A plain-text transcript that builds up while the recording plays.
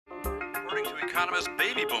According to economists,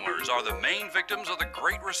 baby boomers are the main victims of the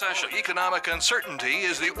Great Recession. Economic uncertainty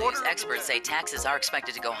is the order. These experts say taxes are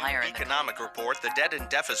expected to go higher. Economic report, the debt and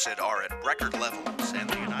deficit are at record levels in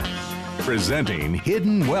the United States. Presenting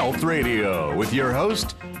Hidden Wealth Radio with your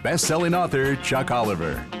host, best-selling author Chuck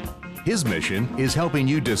Oliver. His mission is helping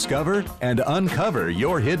you discover and uncover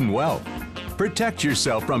your hidden wealth. Protect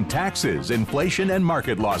yourself from taxes, inflation, and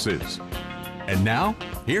market losses. And now,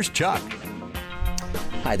 here's Chuck.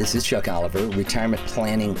 Hi, this is Chuck Oliver, retirement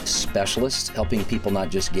planning specialist, helping people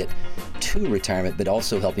not just get to retirement, but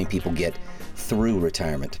also helping people get through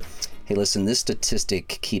retirement. Hey, listen, this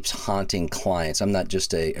statistic keeps haunting clients. I'm not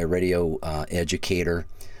just a radio educator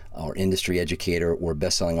or industry educator or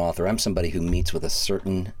best-selling author. I'm somebody who meets with a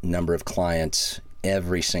certain number of clients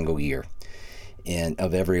every single year and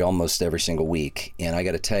almost every single week. And I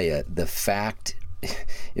got to tell you, the fact,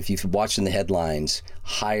 if you've watched in the headlines,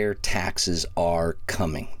 higher taxes are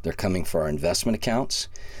coming. They're coming for our investment accounts.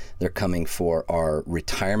 They're coming for our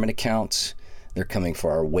retirement accounts. They're coming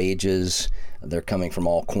for our wages. They're coming from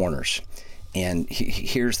all corners. And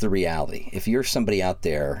here's the reality. If you're somebody out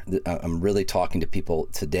there, I'm really talking to people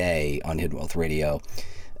today on Hidden Wealth Radio,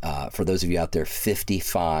 for those of you out there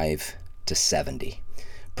 55 to 70,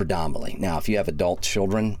 predominantly. Now, if you have adult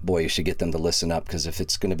children, boy, you should get them to listen up, because if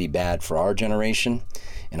it's going to be bad for our generation,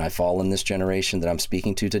 and I fall in this generation that I'm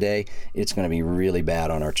speaking to today, it's going to be really bad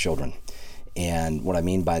on our children. And what I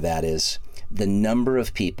mean by that is the number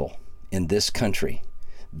of people in this country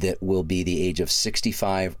that will be the age of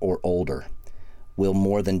 65 or older will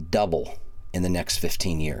more than double in the next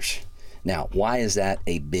 15 years. Now, why is that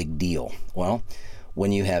a big deal? Well,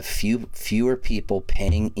 when you have fewer people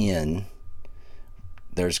paying in,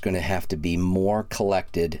 there's going to have to be more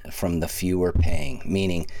collected from the fewer paying,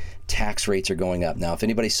 meaning tax rates are going up. Now, if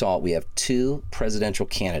anybody saw it, we have two presidential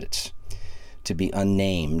candidates, to be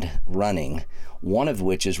unnamed, running, one of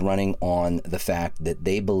which is running on the fact that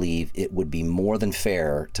they believe it would be more than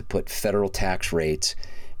fair to put federal tax rates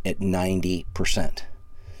at 90%.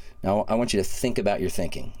 Now, I want you to think about your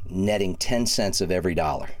thinking, netting 10 cents of every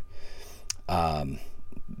dollar.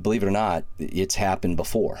 Believe it or not, it's happened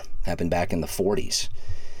before, happened back in the 40s.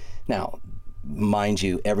 Now, mind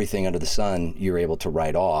you, everything under the sun you're able to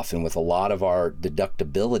write off, and with a lot of our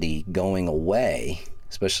deductibility going away,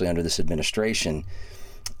 especially under this administration,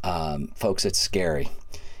 folks, it's scary.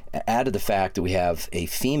 Add to the fact that we have a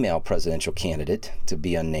female presidential candidate, to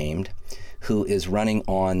be unnamed, who is running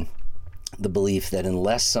on the belief that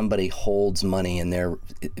unless somebody holds money in their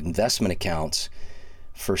investment accounts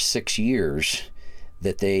for 6 years,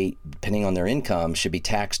 that they, depending on their income, should be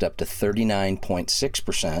taxed up to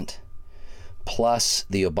 39.6%, plus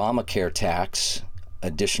the Obamacare tax,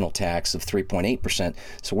 additional tax of 3.8%.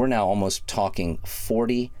 So we're now almost talking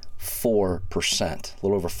 44%, a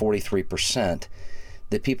little over 43%,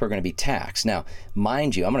 that people are going to be taxed. Now,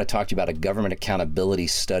 mind you, I'm going to talk to you about a government accountability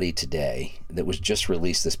study today that was just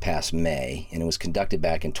released this past May, and it was conducted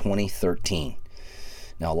back in 2013.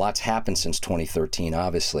 Now, a lot's happened since 2013,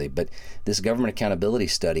 obviously, but this government accountability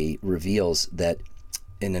study reveals that,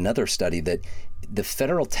 in another study, that the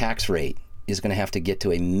federal tax rate is going to have to get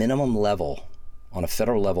to a minimum level, on a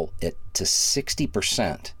federal level, to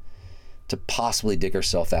 60% to possibly dig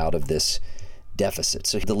ourselves out of this deficit.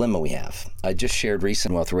 So the dilemma we have. I just shared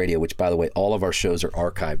recent Wealth Radio, which, by the way, all of our shows are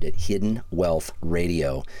archived at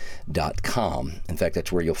hiddenwealthradio.com. In fact,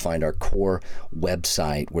 that's where you'll find our core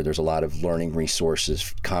website, where there's a lot of learning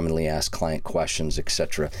resources, commonly asked client questions,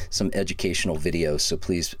 etc., some educational videos. So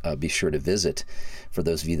please be sure to visit for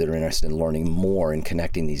those of you that are interested in learning more and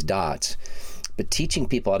connecting these dots. But teaching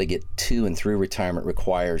people how to get to and through retirement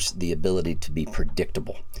requires the ability to be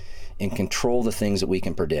predictable and control the things that we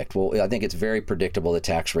can predict. Well, I think it's very predictable that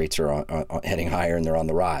tax rates are heading higher and they're on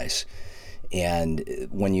the rise. And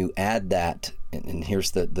when you add that, and here's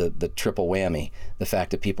the triple whammy, the fact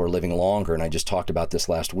that people are living longer, and I just talked about this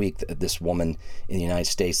last week, this woman in the United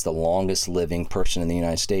States, the longest living person in the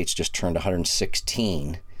United States, just turned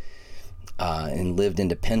 116 and lived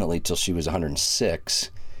independently till she was 106.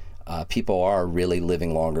 People are really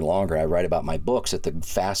living longer and longer. I write about my books that the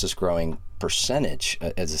fastest growing percentage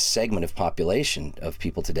as a segment of population of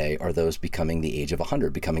people today are those becoming the age of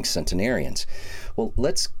 100, becoming centenarians. Well,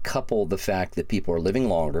 let's couple the fact that people are living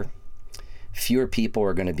longer, fewer people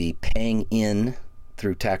are going to be paying in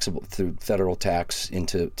through federal tax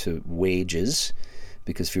into wages,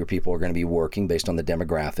 because fewer people are going to be working based on the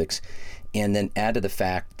demographics, and then add to the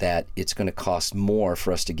fact that it's going to cost more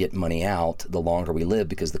for us to get money out the longer we live,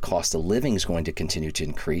 because the cost of living is going to continue to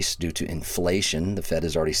increase due to inflation. The Fed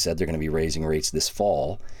has already said they're going to be raising rates this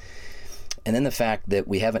fall. And then the fact that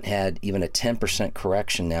we haven't had even a 10%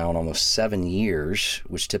 correction now in almost 7 years,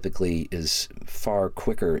 which typically is far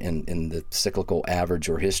quicker in the cyclical average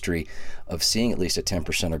or history of seeing at least a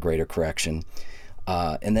 10% or greater correction.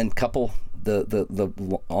 And then couple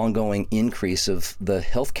the ongoing increase of the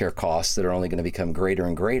healthcare costs that are only going to become greater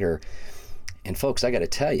and greater. And folks, I got to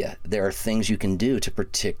tell you, there are things you can do to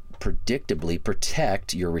predictably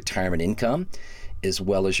protect your retirement income as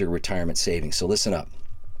well as your retirement savings. So listen up.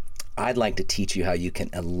 I'd like to teach you how you can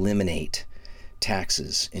eliminate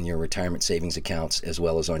taxes in your retirement savings accounts as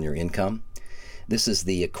well as on your income. This is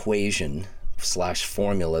the equation /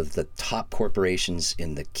 formula of the top corporations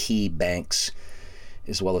in the key banks,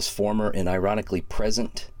 as well as former and ironically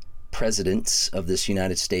present presidents of this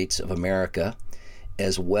United States of America,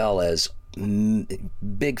 as well as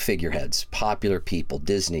big figureheads, popular people,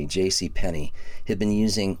 Disney, JCPenney, have been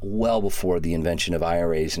using well before the invention of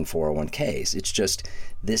IRAs and 401ks. It's just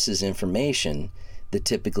this is information that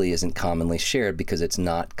typically isn't commonly shared because it's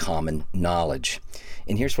not common knowledge.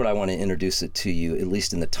 And here's what I want to introduce it to you, at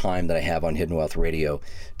least in the time that I have on Hidden Wealth Radio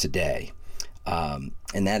today. And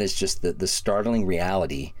that is just the startling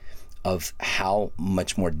reality of how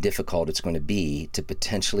much more difficult it's going to be to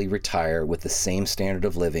potentially retire with the same standard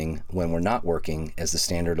of living when we're not working as the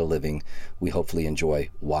standard of living we hopefully enjoy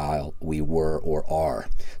while we were or are.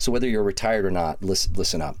 So whether you're retired or not,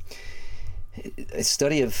 listen up. A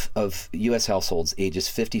study of U.S. households ages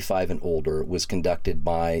 55 and older was conducted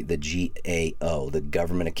by the GAO, the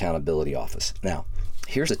Government Accountability Office. Now,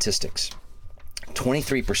 here's statistics.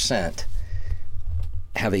 23%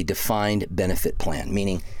 have a defined benefit plan,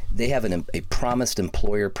 meaning they have a promised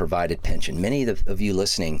employer-provided pension. Many of you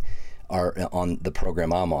listening are on the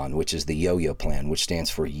program I'm on, which is the Yo-Yo plan, which stands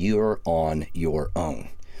for You're on Your Own.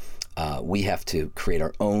 We have to create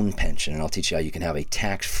our own pension, and I'll teach you how you can have a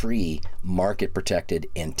tax-free, market-protected,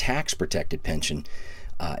 and tax-protected pension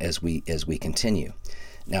as we continue.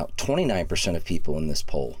 Now, 29% of people in this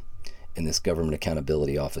poll, in this Government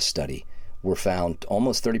Accountability Office study, were found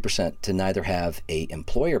almost 30% to neither have a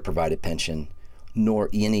employer-provided pension nor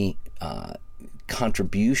any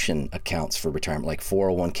contribution accounts for retirement, like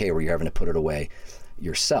 401k, where you're having to put it away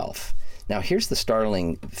yourself. Now, here's the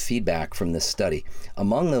startling feedback from this study.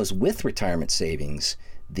 Among those with retirement savings,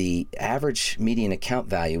 the average median account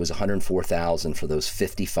value was $104,000 for those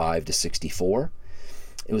 55 to 64.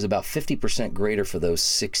 It was about 50% greater for those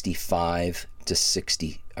 65 to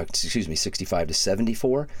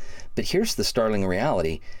 74. But here's the startling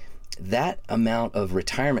reality. That amount of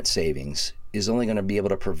retirement savings is only going to be able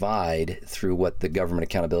to provide through what the Government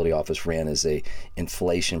Accountability Office ran as a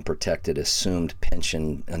inflation-protected assumed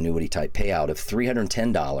pension annuity type payout of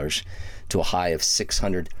 $310 to a high of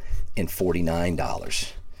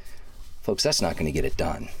 $649. Folks, that's not going to get it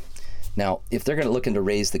done. Now, if they're going to looking to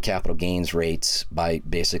raise the capital gains rates by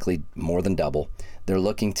basically more than double, they're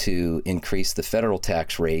looking to increase the federal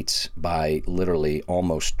tax rates by literally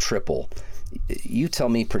almost triple. You tell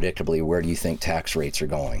me predictably, where do you think tax rates are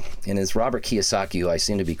going? And as Robert Kiyosaki, who I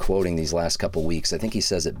seem to be quoting these last couple of weeks, I think he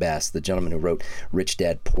says it best, the gentleman who wrote Rich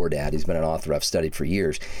Dad, Poor Dad, he's been an author I've studied for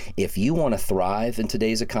years. If you want to thrive in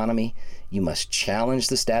today's economy, you must challenge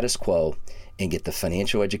the status quo and get the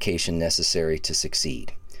financial education necessary to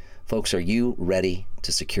succeed. Folks, are you ready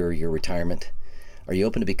to secure your retirement? Are you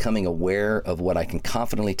open to becoming aware of what I can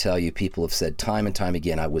confidently tell you people have said time and time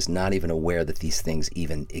again? I was not even aware that these things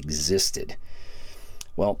even existed.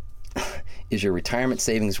 Well, is your retirement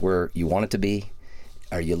savings where you want it to be?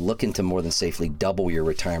 Are you looking to more than safely double your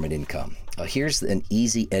retirement income? Here's an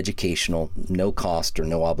easy educational, no cost or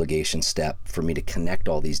no obligation step for me to connect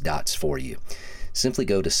all these dots for you. Simply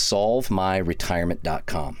go to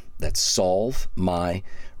solvemyretirement.com. That's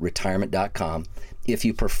solvemyretirement.com. If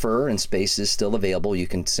you prefer, and space is still available, you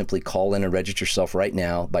can simply call in and register yourself right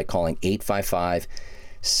now by calling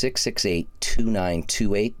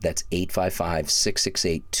 855-668-2928. That's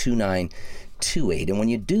 855-668-2928. And when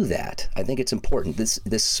you do that, I think it's important. This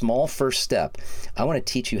small first step, I want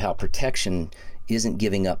to teach you how protection isn't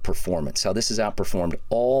giving up performance, how this has outperformed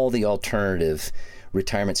all the alternative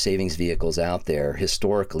retirement savings vehicles out there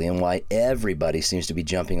historically, and why everybody seems to be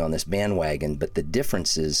jumping on this bandwagon, but the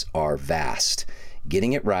differences are vast.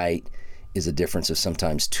 Getting it right is a difference of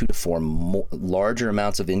sometimes 2 to 4 larger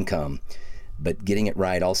amounts of income, but getting it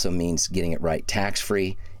right also means getting it right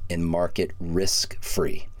tax-free and market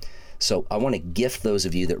risk-free. So I want to gift those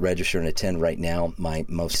of you that register and attend right now my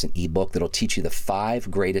most recent ebook that'll teach you the 5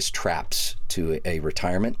 greatest traps to a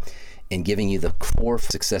retirement and giving you the core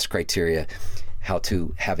success criteria, how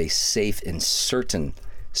to have a safe and certain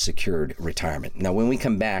secured retirement. Now, when we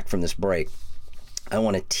come back from this break, I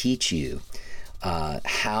want to teach you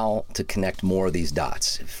how to connect more of these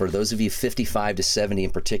dots. For those of you 55 to 70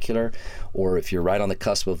 in particular, or if you're right on the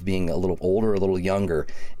cusp of being a little older, a little younger,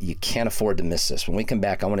 you can't afford to miss this. When we come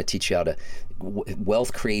back, I want to teach you how to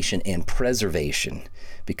wealth creation and preservation,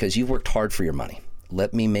 because you've worked hard for your money.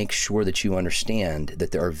 Let me make sure that you understand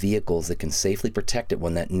that there are vehicles that can safely protect it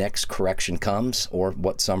when that next correction comes, or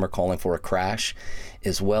what some are calling for a crash,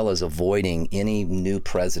 as well as avoiding any new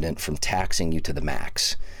president from taxing you to the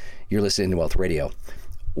max. You're listening to Wealth Radio.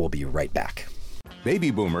 We'll be right back.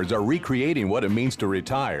 Baby boomers are recreating what it means to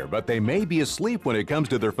retire, but they may be asleep when it comes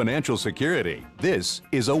to their financial security. This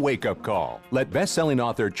is a wake-up call. Let best-selling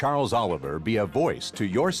author Charles Oliver be a voice to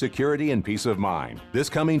your security and peace of mind.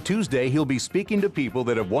 This coming Tuesday, he'll be speaking to people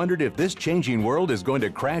that have wondered if this changing world is going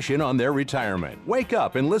to crash in on their retirement. Wake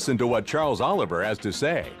up and listen to what Charles Oliver has to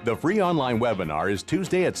say. The free online webinar is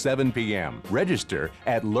Tuesday at 7 p.m. Register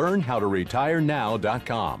at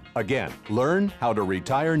learnhowtoretirenow.com. Again,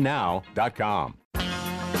 learnhowtoretirenow.com.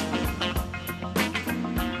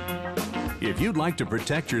 If you'd like to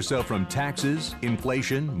protect yourself from taxes,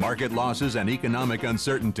 inflation, market losses, and economic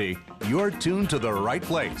uncertainty, you're tuned to the right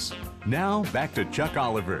place. Now, back to Chuck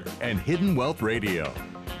Oliver and Hidden Wealth Radio.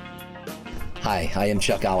 Hi, I am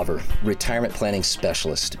Chuck Oliver, retirement planning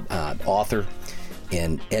specialist, author,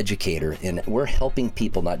 and educator, and we're helping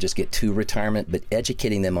people not just get to retirement, but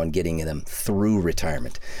educating them on getting them through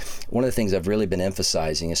retirement. One of the things I've really been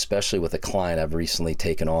emphasizing, especially with a client I've recently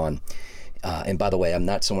taken on, and by the way, I'm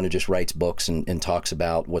not someone who just writes books and talks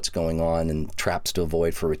about what's going on and traps to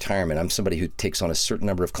avoid for retirement. I'm somebody who takes on a certain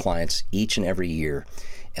number of clients each and every year,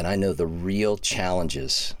 and I know the real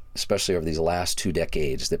challenges, especially over these last 2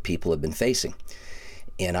 decades, that people have been facing.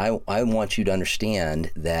 And I want you to understand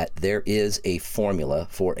that there is a formula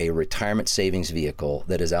for a retirement savings vehicle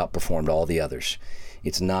that has outperformed all the others.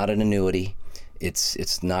 It's not an annuity.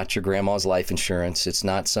 It's not your grandma's life insurance. It's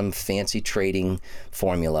not some fancy trading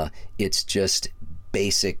formula. It's just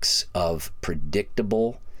basics of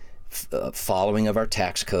predictable following of our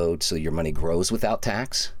tax code, so your money grows without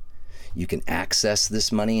tax. You can access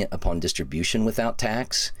this money upon distribution without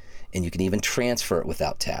tax, and you can even transfer it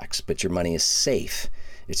without tax, but your money is safe.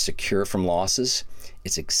 It's secure from losses.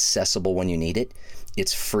 It's accessible when you need it.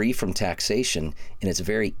 It's free from taxation, and it's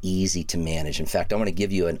very easy to manage. In fact, I want to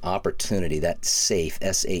give you an opportunity, that SAFE,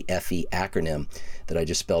 S-A-F-E acronym that I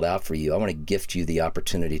just spelled out for you. I want to gift you the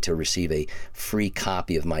opportunity to receive a free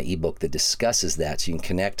copy of my ebook that discusses that, so you can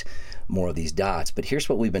connect more of these dots. But here's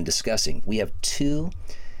what we've been discussing. We have 2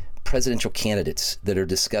 presidential candidates that are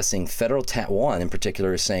discussing federal tax. One in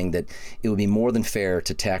particular is saying that it would be more than fair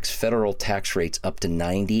to tax federal tax rates up to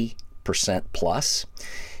 90% plus.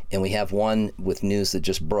 And we have one with news that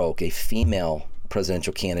just broke, a female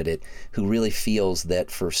presidential candidate who really feels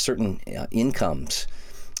that for certain incomes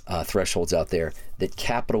thresholds out there, that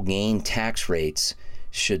capital gain tax rates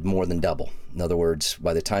should more than double. In other words,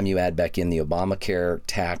 by the time you add back in the Obamacare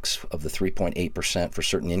tax of the 3.8% for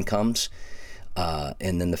certain incomes,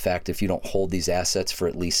 and then the fact if you don't hold these assets for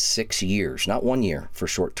at least 6 years, not 1 year for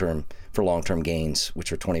short-term, for long-term gains,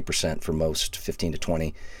 which are 20% for most, 15 to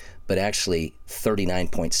 20, but actually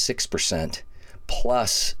 39.6%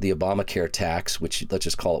 plus the Obamacare tax, which let's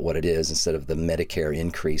just call it what it is instead of the Medicare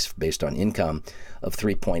increase based on income of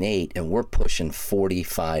 3.8, and we're pushing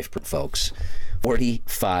 45%, folks.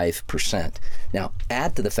 45%. Now,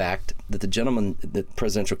 add to the fact that the gentleman, the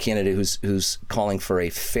presidential candidate who's calling for a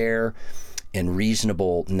fair and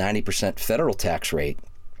reasonable 90% federal tax rate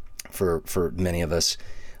for many of us,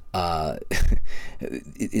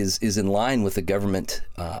 is in line with the Government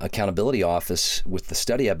Accountability Office with the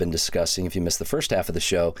study I've been discussing, if you missed the first half of the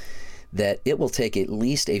show, that it will take at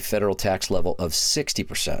least a federal tax level of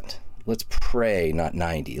 60%. Let's pray not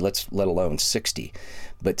 90, let alone 60,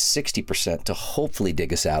 but 60% to hopefully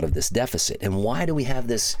dig us out of this deficit. And why do we have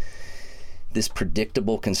this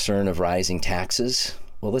predictable concern of rising taxes?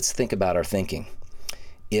 Well, let's think about our thinking.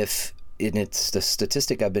 It's the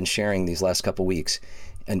statistic I've been sharing these last couple weeks.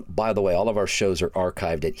 And by the way, all of our shows are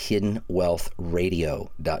archived at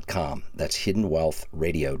hiddenwealthradio.com. That's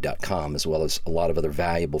hiddenwealthradio.com, as well as a lot of other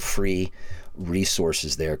valuable free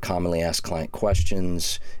resources there, commonly asked client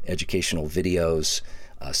questions, educational videos.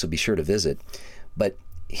 So be sure to visit. But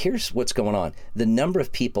here's what's going on. The number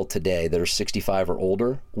of people today that are 65 or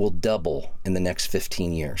older will double in the next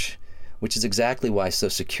 15 years. Which is exactly why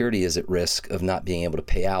Social Security is at risk of not being able to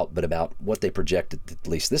pay out, but about what they project at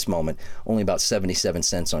least this moment, only about 77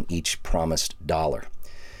 cents on each promised dollar.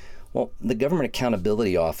 Well, the Government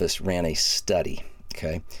Accountability Office ran a study,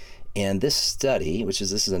 okay? And this study, this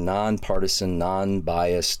is a nonpartisan,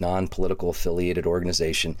 non-biased, non-political affiliated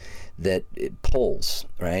organization that polls,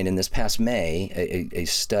 right? In this past May, a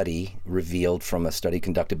study revealed from a study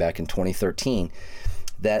conducted back in 2013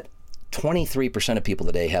 that 23% of people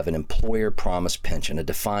today have an employer promised pension, a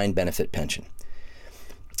defined benefit pension.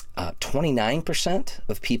 29%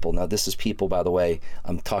 of people, now this is people, by the way,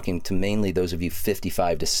 I'm talking to mainly those of you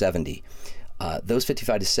 55 to 70. Those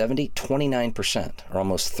 55 to 70, 29%, or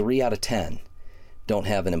almost 3 out of 10, don't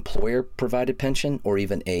have an employer-provided pension or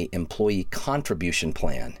even a employee contribution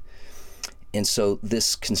plan. And so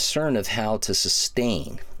this concern of how to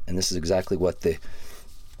sustain, and this is exactly what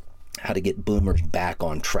how to get boomers back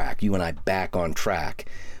on track, you and I back on track,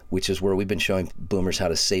 which is where we've been showing boomers how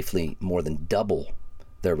to safely more than double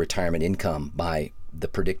their retirement income by the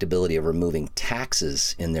predictability of removing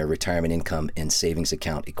taxes in their retirement income and savings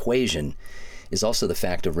account equation, is also the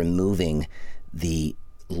fact of removing the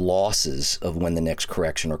losses of when the next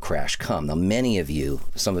correction or crash come. Now, many of you,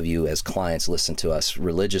 some of you as clients listen to us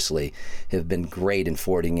religiously, have been great in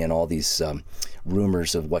forwarding in all these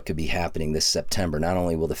rumors of what could be happening this September. Not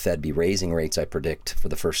only will the Fed be raising rates, I predict, for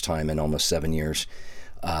the first time in almost 7 years,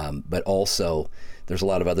 but also there's a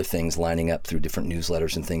lot of other things lining up through different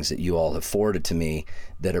newsletters and things that you all have forwarded to me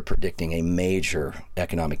that are predicting a major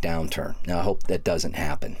economic downturn. Now, I hope that doesn't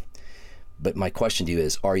happen. But my question to you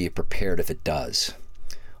is, are you prepared if it does?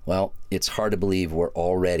 Well, it's hard to believe we're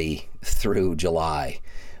already through July,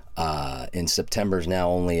 and September is now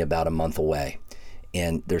only about a month away.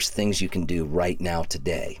 And there's things you can do right now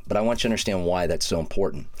today. But I want you to understand why that's so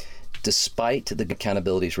important. Despite the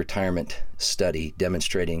Accountability's retirement study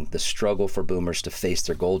demonstrating the struggle for boomers to face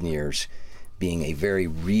their golden years being a very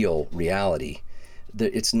real reality,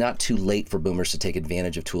 it's not too late for boomers to take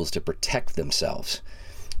advantage of tools to protect themselves,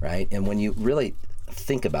 right? And when you really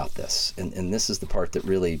think about this, and this is the part that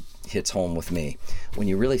really hits home with me, when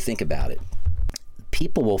you really think about it,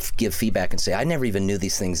 people will give feedback and say, I never even knew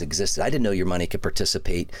these things existed. I didn't know your money could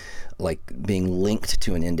participate, like being linked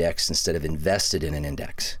to an index instead of invested in an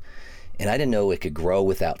index. And I didn't know it could grow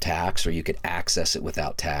without tax, or you could access it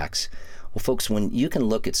without tax. Well, folks, when you can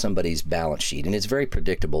look at somebody's balance sheet, and it's very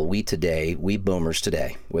predictable, we boomers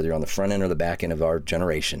today, whether you're on the front end or the back end of our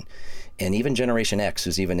generation, and even Generation X,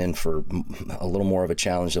 who's even in for a little more of a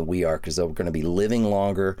challenge than we are, because they're going to be living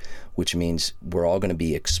longer, which means we're all going to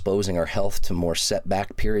be exposing our health to more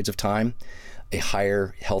setback periods of time, a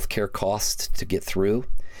higher healthcare cost to get through,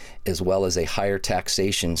 as well as a higher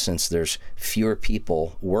taxation. Since there's fewer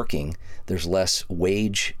people working, there's less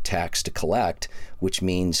wage tax to collect, which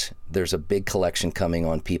means there's a big collection coming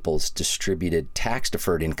on people's distributed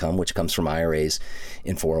tax-deferred income, which comes from IRAs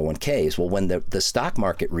and 401ks. Well, when the stock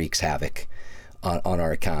market wreaks havoc on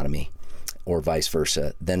our economy, or vice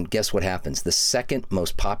versa, then guess what happens? The second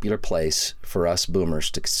most popular place for us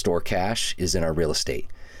boomers to store cash is in our real estate.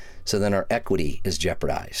 So then our equity is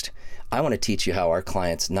jeopardized. I want to teach you how our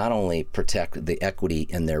clients not only protect the equity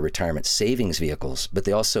in their retirement savings vehicles, but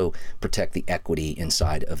they also protect the equity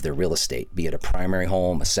inside of their real estate, be it a primary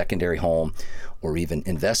home, a secondary home, or even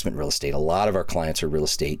investment real estate. A lot of our clients are real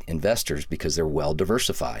estate investors because they're well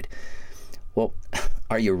diversified. Well,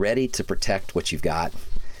 are you ready to protect what you've got?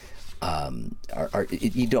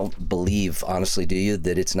 You don't believe, honestly, do you,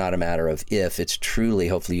 that it's not a matter of if, it's truly,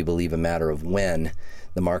 hopefully you believe, a matter of when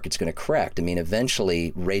the market's going to correct. I mean,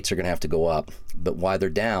 eventually rates are going to have to go up, but while they're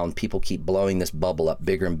down, people keep blowing this bubble up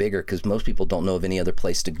bigger and bigger because most people don't know of any other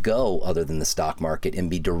place to go other than the stock market and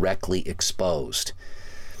be directly exposed.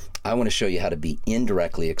 I want to show you how to be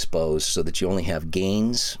indirectly exposed so that you only have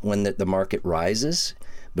gains when the market rises,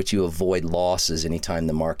 but you avoid losses anytime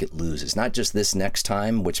the market loses. Not just this next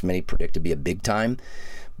time, which many predict to be a big time,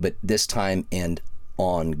 but this time and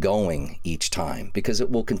ongoing each time, because it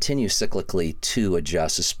will continue cyclically to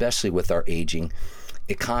adjust, especially with our aging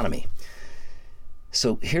economy.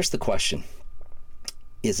 So here's the question.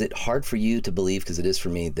 Is it hard for you to believe, because it is for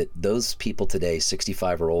me, that those people today,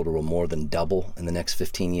 65 or older, will more than double in the next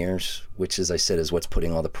 15 years, which, as I said, is what's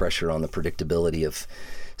putting all the pressure on the predictability of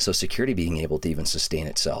Social Security being able to even sustain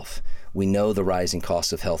itself? We know the rising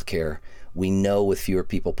cost of healthcare. We know with fewer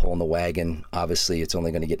people pulling the wagon, obviously it's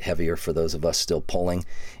only going to get heavier for those of us still pulling.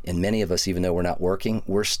 And many of us, even though we're not working,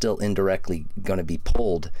 we're still indirectly going to be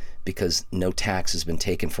pulled because no tax has been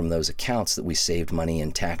taken from those accounts that we saved money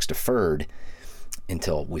in tax deferred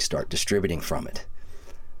until we start distributing from it.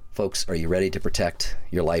 Folks, are you ready to protect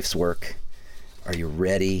your life's work? Are you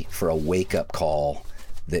ready for a wake-up call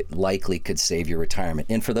that likely could save your retirement?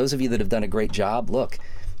 And for those of you that have done a great job, look,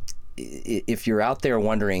 if you're out there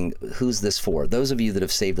wondering who's this for, those of you that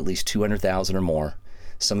have saved at least $200,000 or more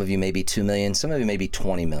Some of you may be 2 million, some of you may be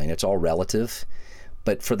 20 million. It's all relative.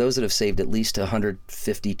 But for those that have saved at least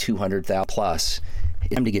 150, 200,000 plus,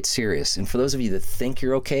 it's time to get serious. And for those of you that think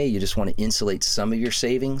you're okay, you just want to insulate some of your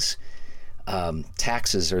savings,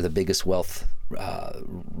 taxes are the biggest wealth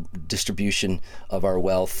distribution of our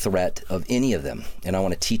wealth threat of any of them. And I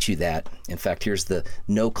want to teach you that. In fact, here's the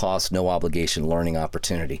no cost, no obligation learning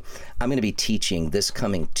opportunity. I'm going to be teaching this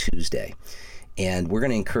coming Tuesday. And we're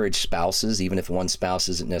going to encourage spouses, even if one spouse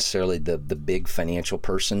isn't necessarily the big financial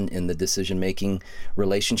person in the decision-making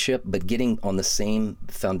relationship, but getting on the same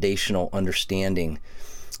foundational understanding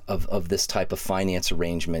of this type of finance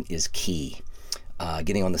arrangement is key.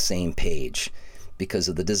 Getting on the same page because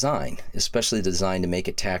of the design, especially the design to make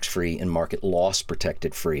it tax-free and market loss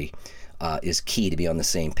protected free is key to be on the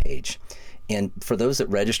same page. And for those that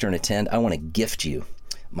register and attend, I want to gift you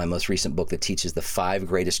my most recent book that teaches the 5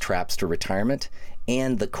 greatest traps to retirement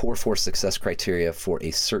and the core 4 success criteria for a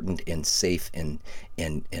certain and safe and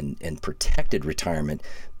protected retirement.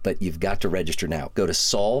 But you've got to register now. Go to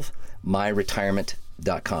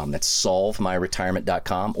solvemyretirement.com. That's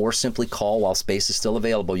solvemyretirement.com, or simply call while space is still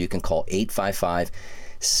available. You can call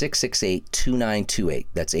 855-668-2928.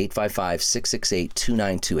 That's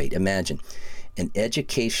 855-668-2928. Imagine an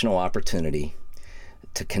educational opportunity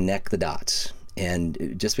to connect the dots.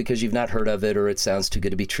 And just because you've not heard of it or it sounds too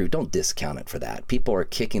good to be true, don't discount it for that. People are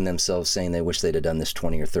kicking themselves saying they wish they'd have done this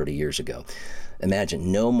 20 or 30 years ago.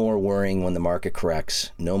 Imagine no more worrying when the market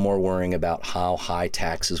corrects, no more worrying about how high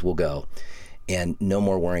taxes will go, and no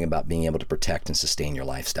more worrying about being able to protect and sustain your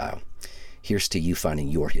lifestyle. Here's to you finding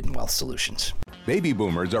your hidden wealth solutions. Baby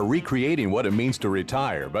boomers are recreating what it means to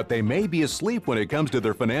retire, but they may be asleep when it comes to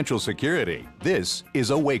their financial security. This is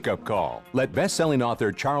a wake-up call. Let best-selling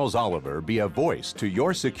author Charles Oliver be a voice to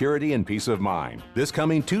your security and peace of mind. This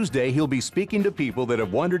coming Tuesday, he'll be speaking to people that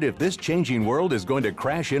have wondered if this changing world is going to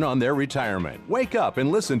crash in on their retirement. Wake up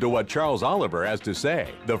and listen to what Charles Oliver has to say.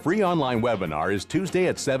 The free online webinar is Tuesday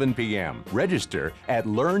at 7 p.m. Register at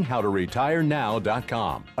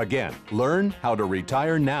learnhowtoretirenow.com. Again,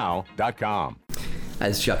 learnhowtoretirenow.com.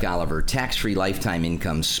 This is Chuck Oliver, tax-free lifetime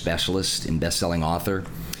income specialist and best-selling author.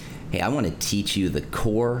 Hey, I want to teach you the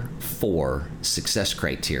core 4 success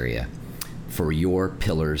criteria for your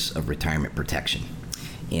pillars of retirement protection.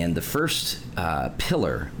 And the first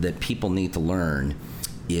pillar that people need to learn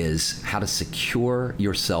is how to secure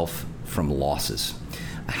yourself from losses.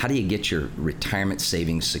 How do you get your retirement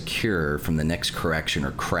savings secure from the next correction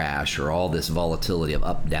or crash or all this volatility of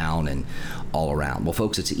up, down, and all around? Well,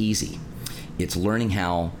 folks, it's easy. It's learning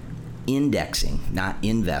how indexing, not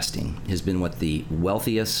investing, has been what the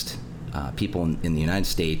wealthiest people in the United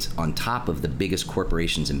States, on top of the biggest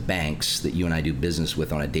corporations and banks that you and I do business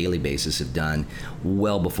with on a daily basis, have done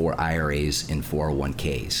well before IRAs and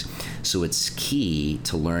 401ks. So it's key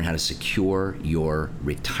to learn how to secure your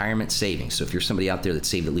retirement savings. So if you're somebody out there that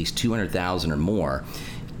saved at least $200,000 or more,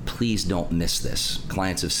 please don't miss this.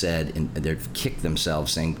 Clients have said, and they've kicked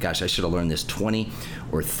themselves saying, gosh, I should have learned this 20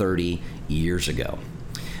 or 30 years ago.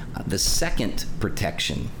 The second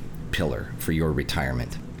protection pillar for your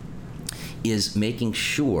retirement is making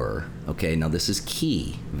sure, okay, now this is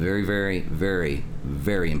key, very, very, very,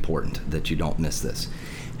 very important that you don't miss this.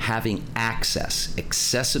 Having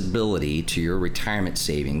accessibility to your retirement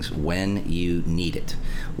savings when you need it.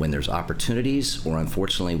 When there's opportunities, or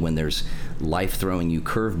unfortunately when there's life throwing you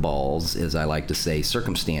curveballs, as I like to say,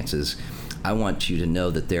 circumstances, I want you to know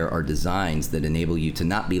that there are designs that enable you to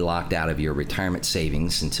not be locked out of your retirement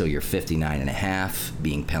savings until you're 59 and a half,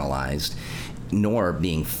 being penalized, nor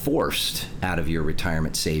being forced out of your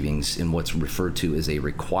retirement savings in what's referred to as a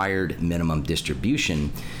required minimum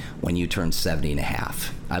distribution when you turn 70 and a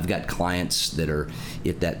half. I've got clients that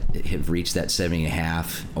have reached that 70 and a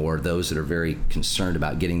half, or those that are very concerned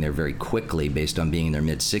about getting there very quickly based on being in their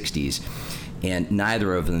mid-60s. And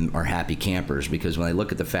neither of them are happy campers, because when they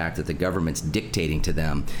look at the fact that the government's dictating to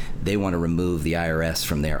them, they want to remove the IRS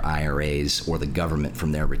from their IRAs or the government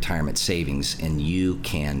from their retirement savings, and you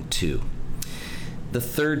can too. The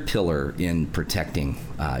third pillar in protecting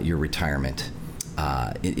your retirement,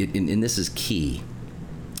 and this is key,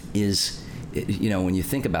 is, when you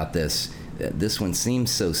think about this, this one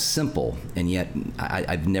seems so simple, and yet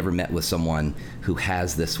I've never met with someone who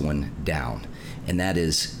has this one down. And that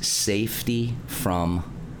is safety from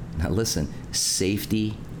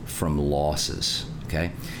losses,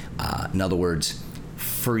 okay? In other words,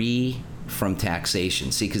 free from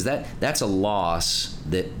taxation. See, because that's a loss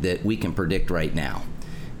that we can predict right now.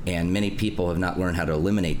 And many people have not learned how to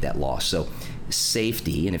eliminate that loss. So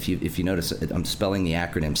safety, and if you notice, I'm spelling the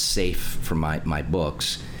acronym SAFE from my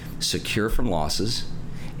books, secure from losses,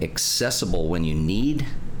 accessible when you need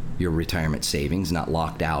your retirement savings, not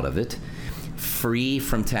locked out of it, free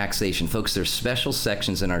from taxation. Folks, there's special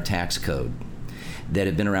sections in our tax code that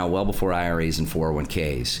have been around well before IRAs and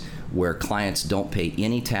 401ks, where clients don't pay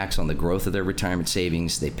any tax on the growth of their retirement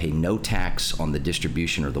savings. They pay no tax on the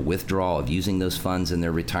distribution or the withdrawal of using those funds in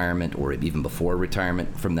their retirement or even before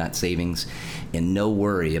retirement from that savings, and no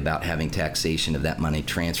worry about having taxation of that money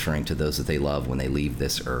transferring to those that they love when they leave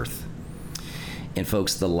this earth. And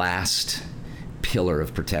folks, the last pillar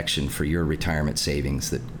of protection for your retirement savings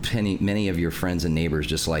that many of your friends and neighbors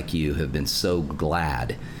just like you have been so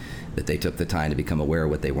glad that they took the time to become aware of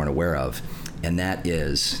what they weren't aware of. And that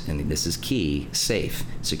is, and this is key, safe,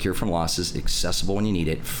 secure from losses, accessible when you need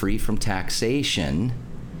it, free from taxation,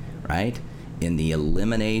 right? In the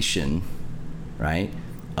elimination, right,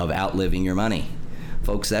 of outliving your money.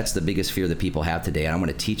 Folks, that's the biggest fear that people have today. And I'm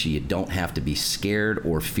going to teach you don't have to be scared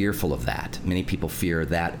or fearful of that. Many people fear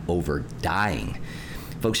that over dying.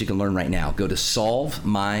 Folks, you can learn right now. Go to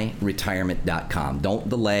solvemyretirement.com. Don't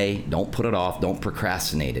delay. Don't put it off. Don't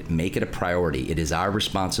procrastinate it. Make it a priority. It is our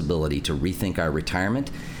responsibility to rethink our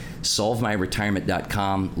retirement.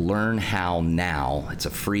 Solvemyretirement.com. Learn how now. It's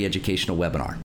a free educational webinar.